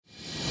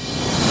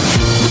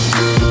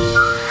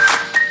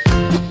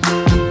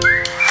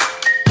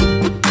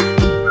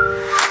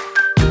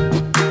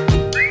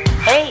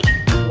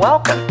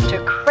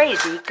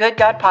Good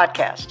God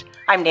podcast.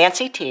 I'm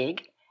Nancy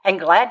Teague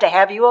and glad to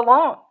have you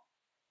along.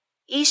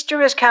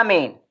 Easter is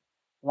coming.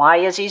 Why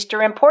is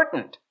Easter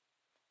important?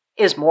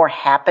 Is more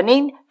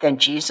happening than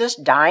Jesus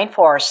dying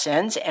for our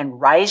sins and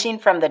rising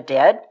from the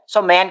dead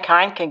so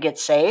mankind can get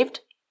saved?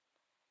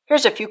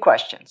 Here's a few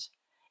questions.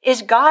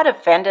 Is God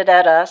offended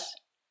at us?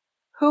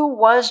 Who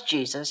was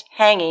Jesus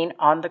hanging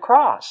on the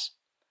cross?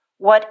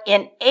 What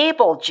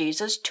enabled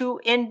Jesus to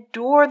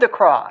endure the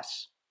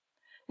cross?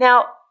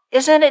 Now,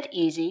 isn't it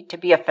easy to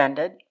be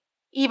offended,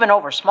 even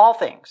over small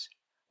things?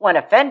 When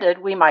offended,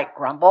 we might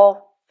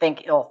grumble,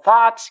 think ill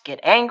thoughts,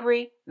 get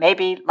angry,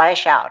 maybe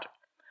lash out.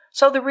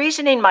 So the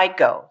reasoning might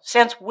go,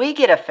 since we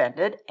get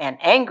offended and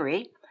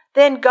angry,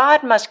 then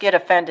God must get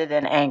offended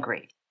and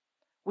angry.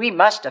 We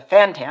must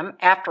offend him.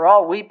 After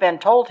all, we've been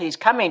told he's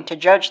coming to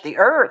judge the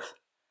earth.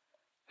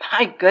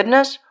 My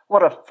goodness,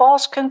 what a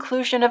false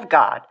conclusion of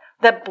God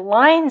that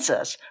blinds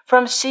us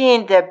from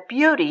seeing the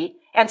beauty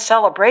and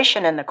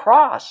celebration in the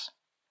cross.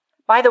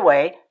 By the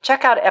way,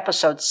 check out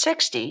episode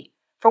 60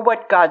 for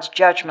what God's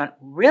judgment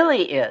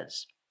really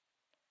is.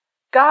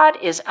 God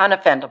is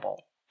unoffendable,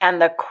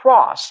 and the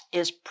cross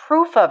is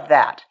proof of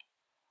that.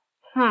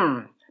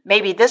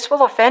 Maybe this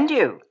will offend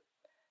you.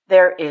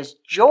 There is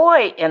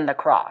joy in the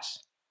cross.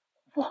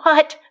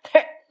 What?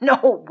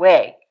 No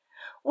way.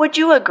 Would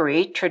you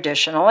agree,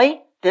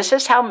 traditionally, this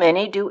is how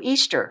many do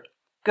Easter?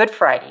 Good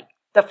Friday.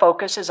 The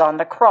focus is on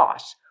the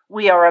cross.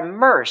 We are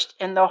immersed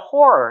in the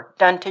horror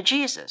done to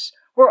Jesus.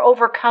 We're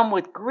overcome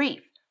with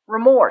grief,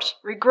 remorse,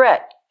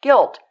 regret,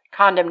 guilt,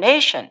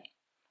 condemnation.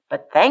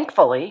 But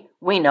thankfully,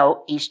 we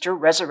know Easter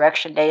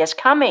Resurrection Day is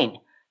coming.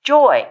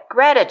 Joy,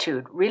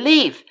 gratitude,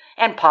 relief,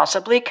 and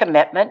possibly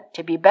commitment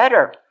to be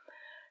better.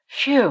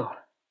 Phew.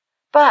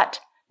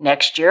 But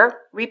next year,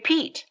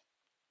 repeat.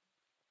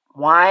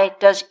 Why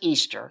does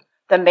Easter,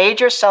 the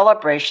major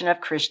celebration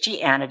of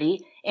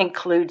Christianity,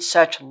 include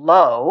such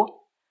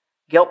low,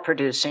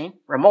 guilt-producing,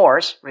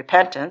 remorse,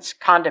 repentance,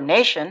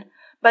 condemnation,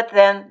 but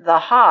then the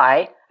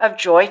high of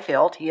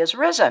joy-filled he is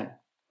risen?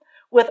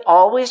 With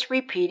always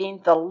repeating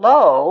the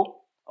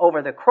low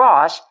over the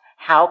cross,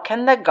 how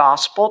can the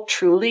gospel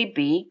truly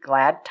be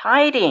glad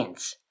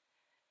tidings?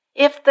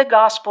 If the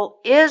gospel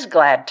is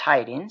glad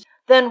tidings,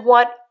 then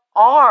what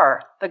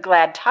are the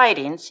glad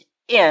tidings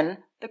in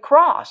the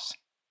cross?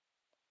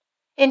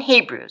 In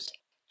Hebrews,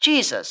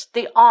 Jesus,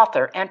 the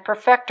author and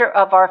perfecter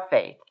of our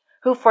faith,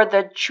 who for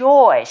the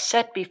joy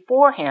set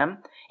before him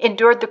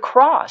endured the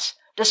cross,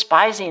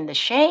 despising the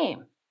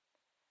shame.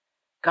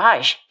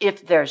 Gosh,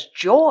 if there's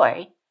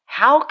joy,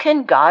 how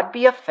can God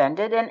be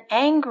offended and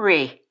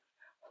angry?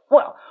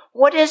 Well,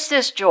 what is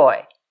this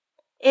joy?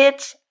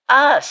 It's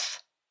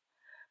us.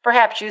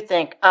 Perhaps you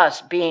think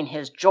us being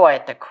his joy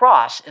at the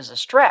cross is a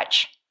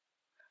stretch.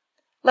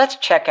 Let's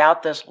check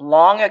out this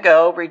long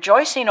ago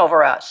rejoicing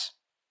over us.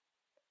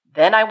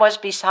 Then I was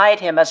beside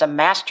him as a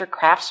master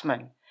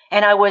craftsman,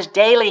 and I was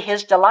daily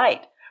his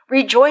delight,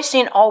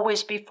 rejoicing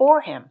always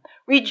before him,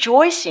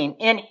 rejoicing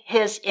in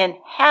his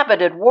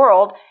inhabited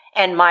world,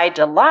 and my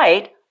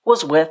delight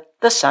was with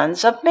the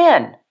sons of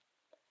men.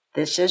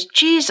 This is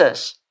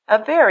Jesus,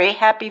 a very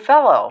happy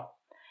fellow.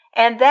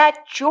 And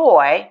that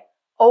joy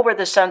over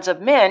the sons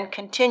of men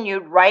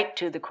continued right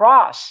to the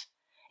cross.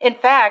 In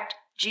fact,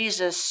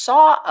 Jesus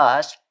saw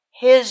us,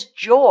 his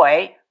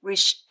joy,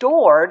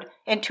 restored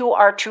into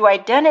our true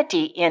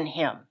identity in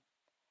him.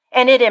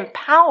 And it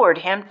empowered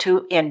him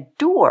to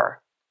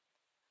endure.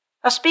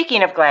 Now,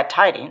 speaking of glad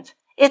tidings,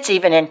 it's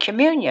even in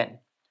communion.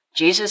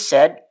 Jesus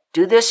said,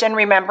 "Do this in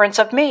remembrance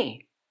of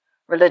me."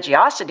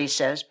 Religiosity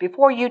says,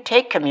 before you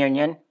take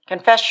communion,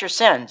 confess your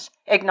sins,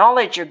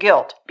 acknowledge your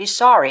guilt, be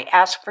sorry,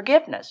 ask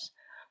forgiveness.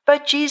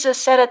 But Jesus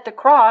said at the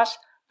cross,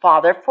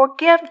 "Father,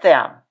 forgive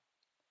them.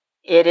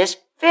 It is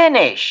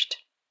finished."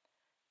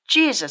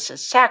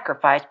 Jesus'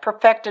 sacrifice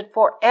perfected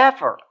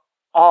forever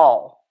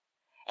all.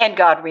 And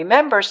God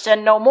remembers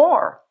sin no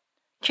more.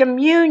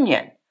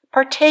 Communion,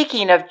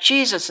 partaking of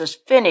Jesus'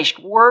 finished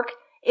work,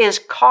 is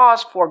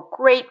cause for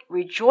great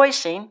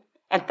rejoicing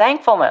and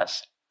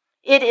thankfulness.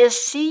 It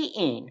is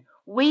seeing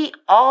we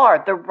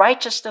are the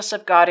righteousness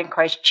of God in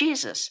Christ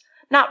Jesus,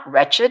 not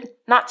wretched,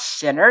 not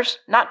sinners,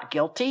 not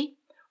guilty.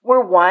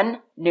 We're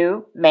one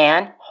new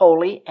man,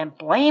 holy and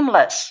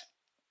blameless.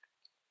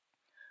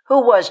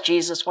 Who was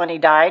Jesus when he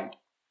died?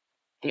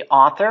 The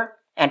author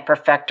and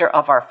perfecter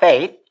of our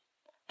faith,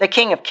 the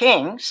King of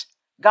Kings,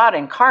 God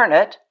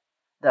incarnate,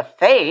 the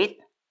faith,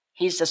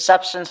 he's the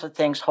substance of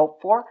things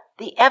hoped for,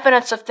 the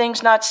evidence of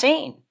things not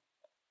seen.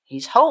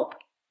 He's hope,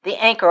 the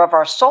anchor of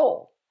our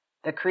soul,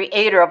 the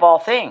creator of all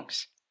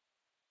things.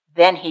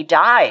 Then he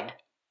died.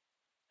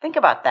 Think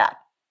about that.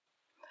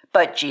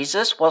 But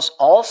Jesus was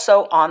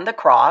also on the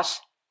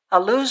cross a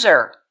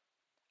loser,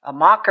 a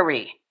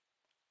mockery,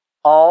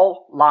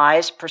 all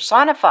lies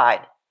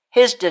personified.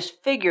 His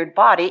disfigured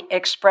body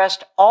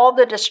expressed all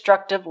the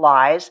destructive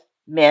lies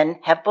men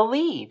have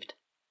believed.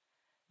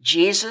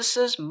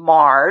 Jesus'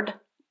 marred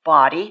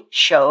body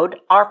showed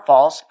our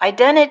false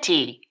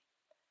identity.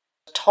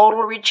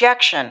 Total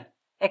rejection,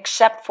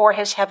 except for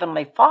his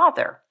heavenly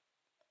Father.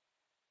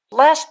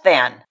 less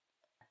than,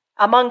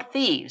 among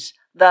thieves,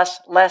 thus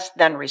less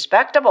than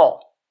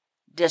respectable,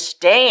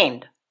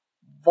 disdained,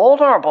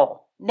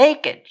 vulnerable,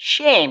 naked,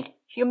 shamed,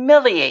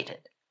 humiliated.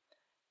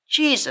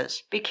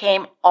 Jesus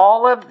became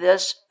all of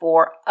this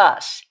for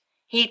us.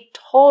 He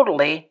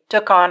totally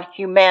took on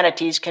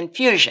humanity's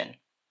confusion.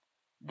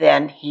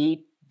 Then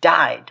he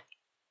died.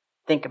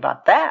 Think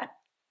about that.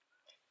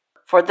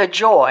 For the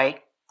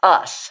joy,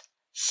 us,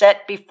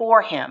 set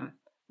before him,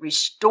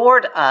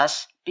 restored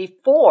us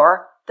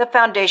before the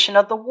foundation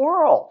of the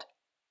world.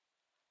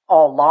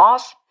 All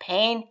loss,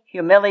 pain,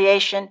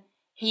 humiliation,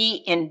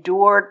 he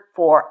endured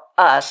for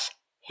us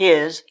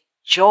his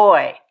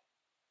joy.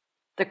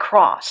 The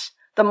cross,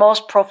 the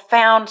most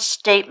profound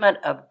statement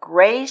of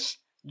grace,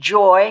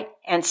 joy,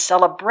 and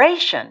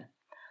celebration.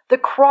 The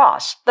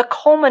cross, the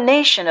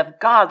culmination of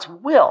God's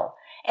will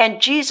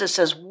and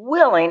Jesus'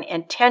 willing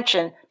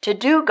intention to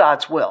do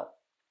God's will.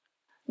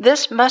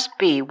 This must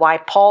be why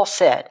Paul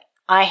said,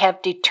 I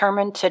have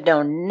determined to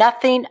know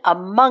nothing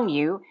among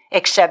you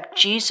except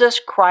Jesus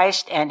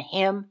Christ and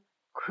him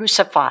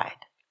crucified.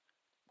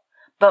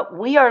 But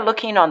we are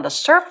looking on the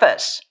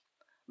surface.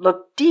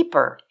 Look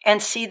deeper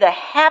and see the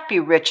happy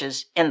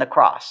riches in the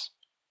cross.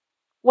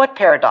 What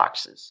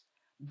paradoxes!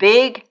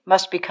 Big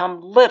must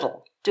become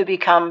little to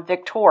become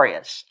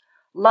victorious.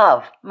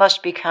 Love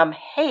must become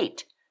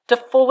hate to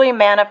fully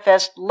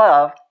manifest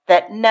love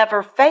that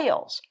never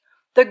fails.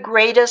 The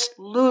greatest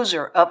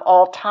loser of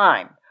all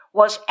time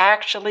was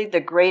actually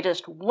the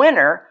greatest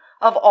winner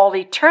of all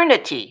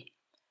eternity.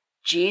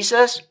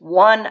 Jesus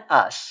won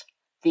us,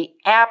 the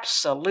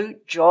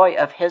absolute joy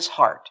of his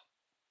heart.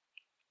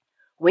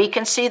 We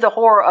can see the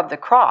horror of the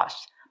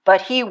cross,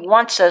 but he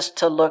wants us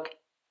to look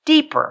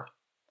deeper.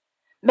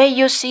 May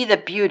you see the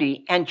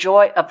beauty and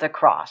joy of the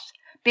cross,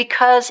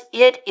 because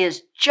it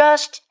is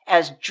just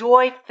as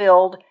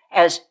joy-filled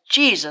as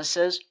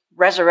Jesus'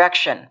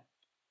 resurrection.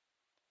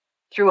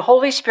 Through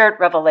Holy Spirit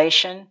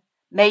revelation,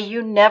 may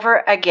you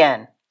never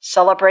again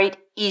celebrate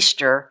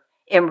Easter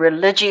in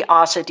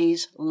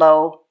religiosity's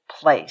low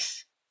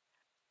place.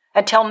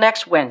 Until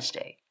next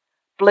Wednesday,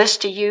 bliss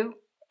to you,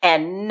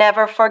 and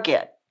never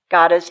forget,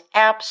 God is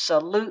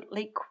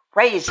absolutely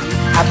crazy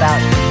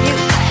about you.